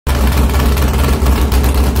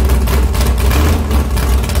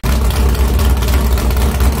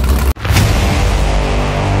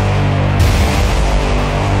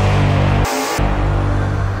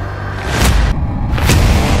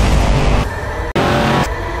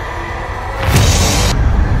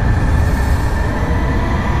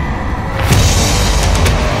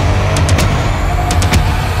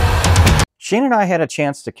Shane and I had a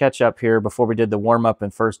chance to catch up here before we did the warm-up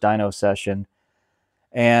and first dyno session.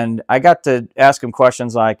 And I got to ask him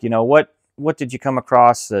questions like, you know, what did you come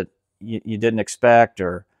across that you didn't expect,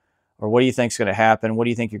 or what do you think is going to happen? What do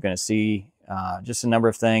you think you're going to see? Just a number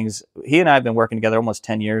of things. He and I have been working together almost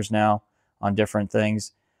 10 years now on different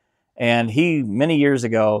things. And he, many years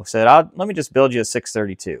ago, said, let me just build you a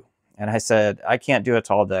 632. And I said, I can't do a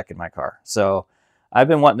tall deck in my car. So I've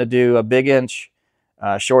been wanting to do a big inch,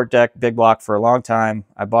 short deck, big block for a long time.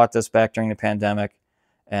 I bought this back during the pandemic,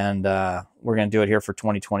 and we're going to do it here for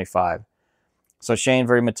 2025. So Shane,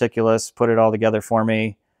 very meticulous, put it all together for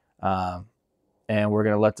me, and we're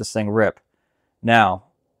going to let this thing rip. Now,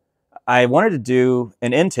 I wanted to do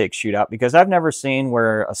an intake shootout because I've never seen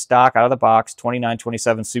where a stock out of the box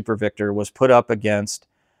 2927 Super Victor was put up against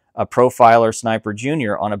a Profiler Sniper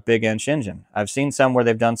Junior on a big inch engine. I've seen some where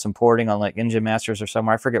they've done some porting on like Engine Masters or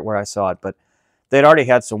somewhere. I forget where I saw it, but they'd already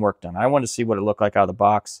had some work done. I wanted to see what it looked like out of the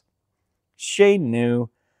box. Shane knew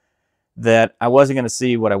that I wasn't going to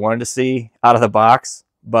see what I wanted to see out of the box,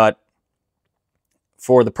 but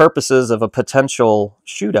for the purposes of a potential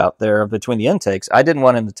shootout there between the intakes, I didn't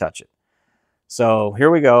want him to touch it. So here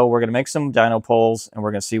we go. We're going to make some dyno poles, and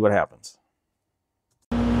we're going to see what happens.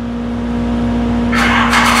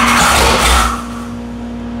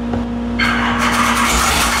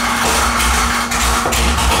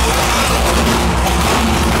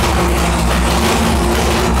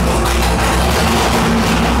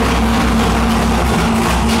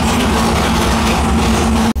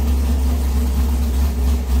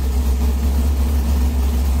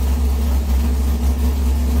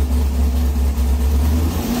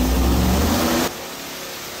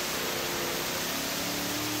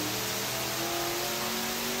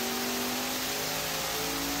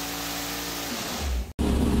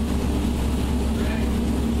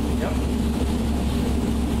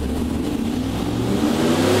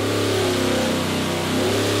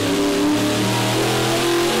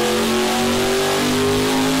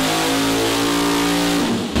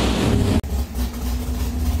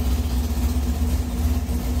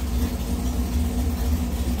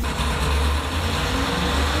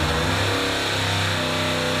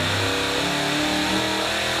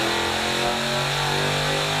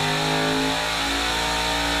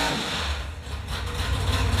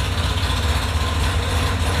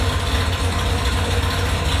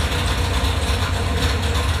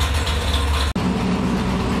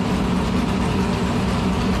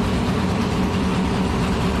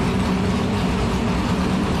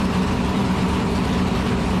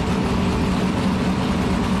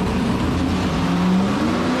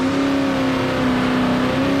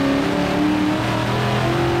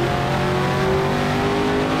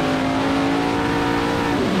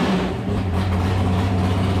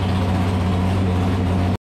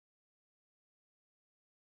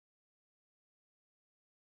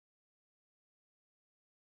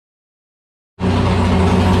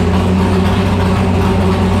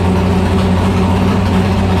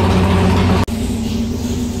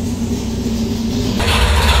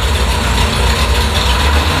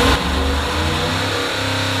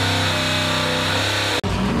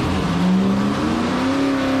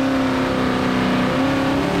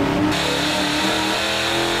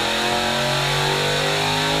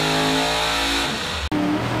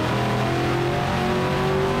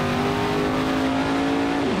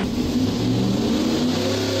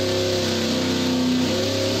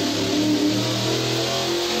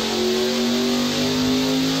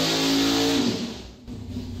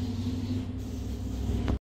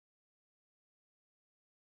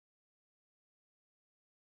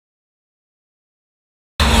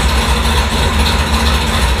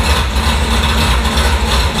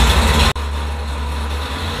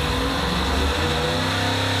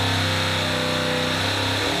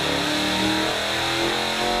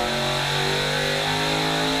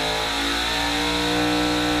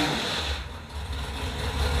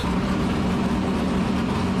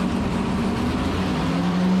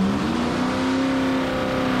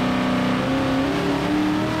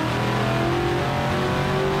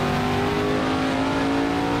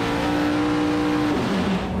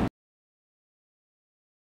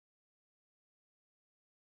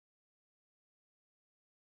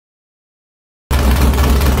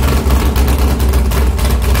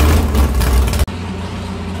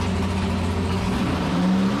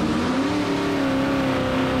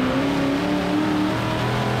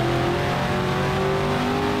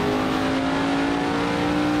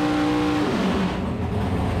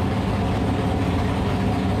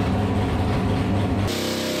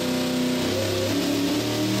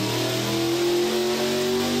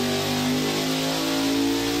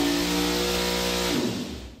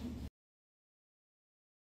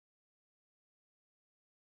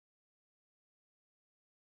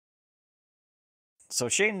 So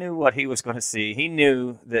Shane knew what he was going to see. He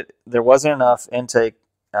knew that there wasn't enough intake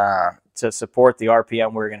to support the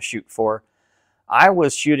RPM we were going to shoot for. I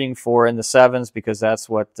was shooting for in the 7s because that's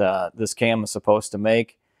what this cam is supposed to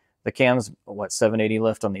make. The cam's, what, 780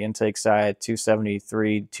 lift on the intake side,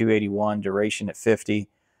 273, 281 duration at 50.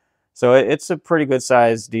 So it's a pretty good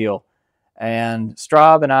size deal. And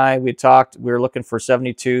Straub and I, we were looking for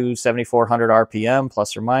 72, 7400 RPM,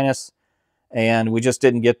 plus or minus. And we just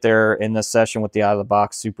didn't get there in this session with the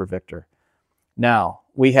out-of-the-box Super Victor. Now,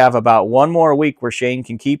 we have about one more week where Shane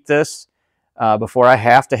can keep this before I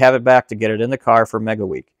have to have it back to get it in the car for Mega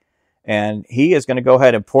Week. And he is going to go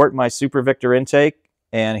ahead and port my Super Victor intake,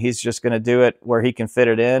 and he's just going to do it where he can fit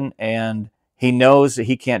it in, and he knows that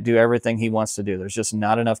he can't do everything he wants to do. There's just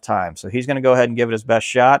not enough time. So he's going to go ahead and give it his best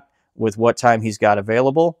shot with what time he's got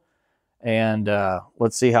available, and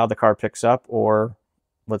let's see how the car picks up, or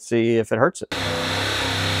let's see if it hurts it.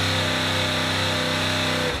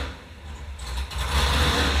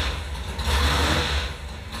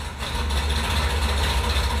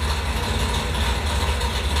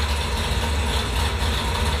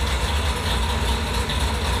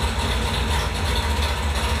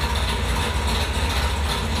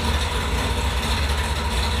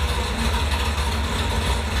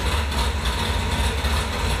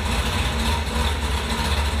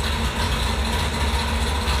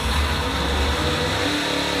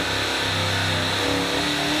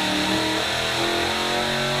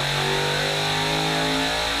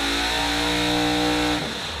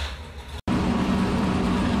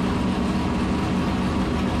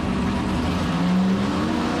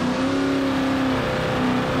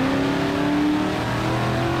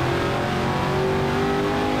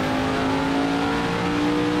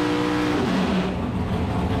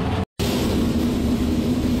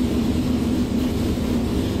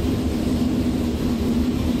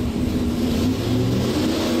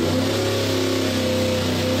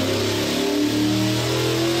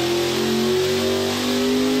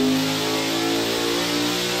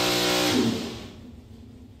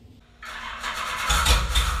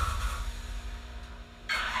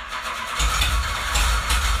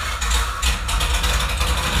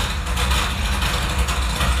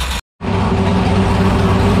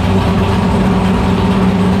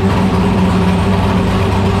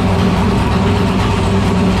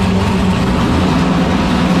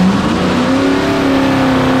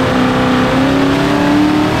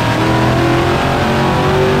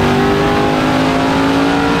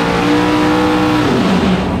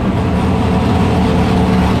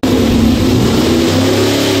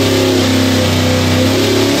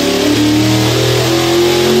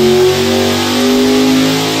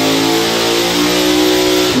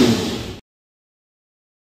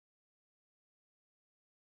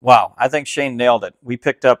 Wow, I think Shane nailed it. We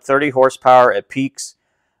picked up 30 horsepower at peaks.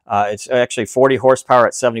 It's actually 40 horsepower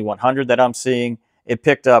at 7100 that I'm seeing. It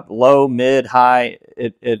picked up low, mid, high.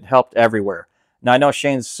 It helped everywhere. Now, I know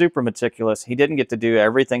Shane's super meticulous. He didn't get to do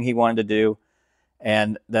everything he wanted to do,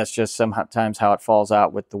 and that's just sometimes how it falls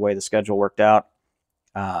out with the way the schedule worked out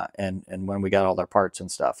and when we got all our parts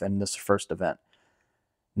and stuff in this first event.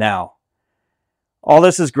 Now, all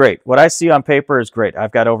this is great. What I see on paper is great.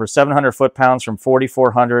 I've got over 700 foot-pounds from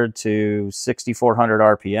 4,400 to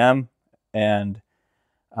 6,400 RPM. And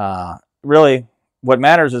really, what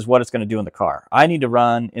matters is what it's going to do in the car. I need to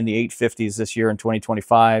run in the 850s this year in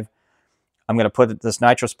 2025. I'm going to put this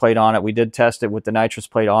nitrous plate on it. We did test it with the nitrous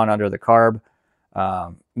plate on under the carb.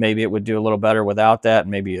 Maybe it would do a little better without that,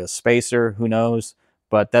 maybe a spacer, who knows.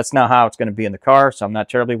 But that's not how it's going to be in the car, so I'm not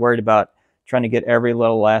terribly worried about trying to get every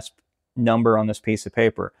little last number on this piece of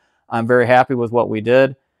paper. I'm very happy with what we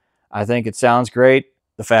did. I think it sounds great.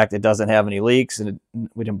 The fact it doesn't have any leaks and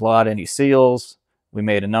we didn't blow out any seals. We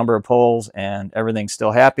made a number of pulls and everything's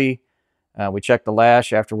still happy. We checked the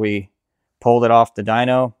lash after we pulled it off the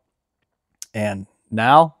dyno. And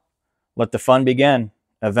now let the fun begin.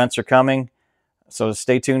 Events are coming, so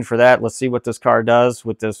stay tuned for that. Let's see what this car does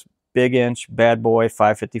with this big inch bad boy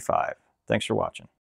 555. Thanks for watching.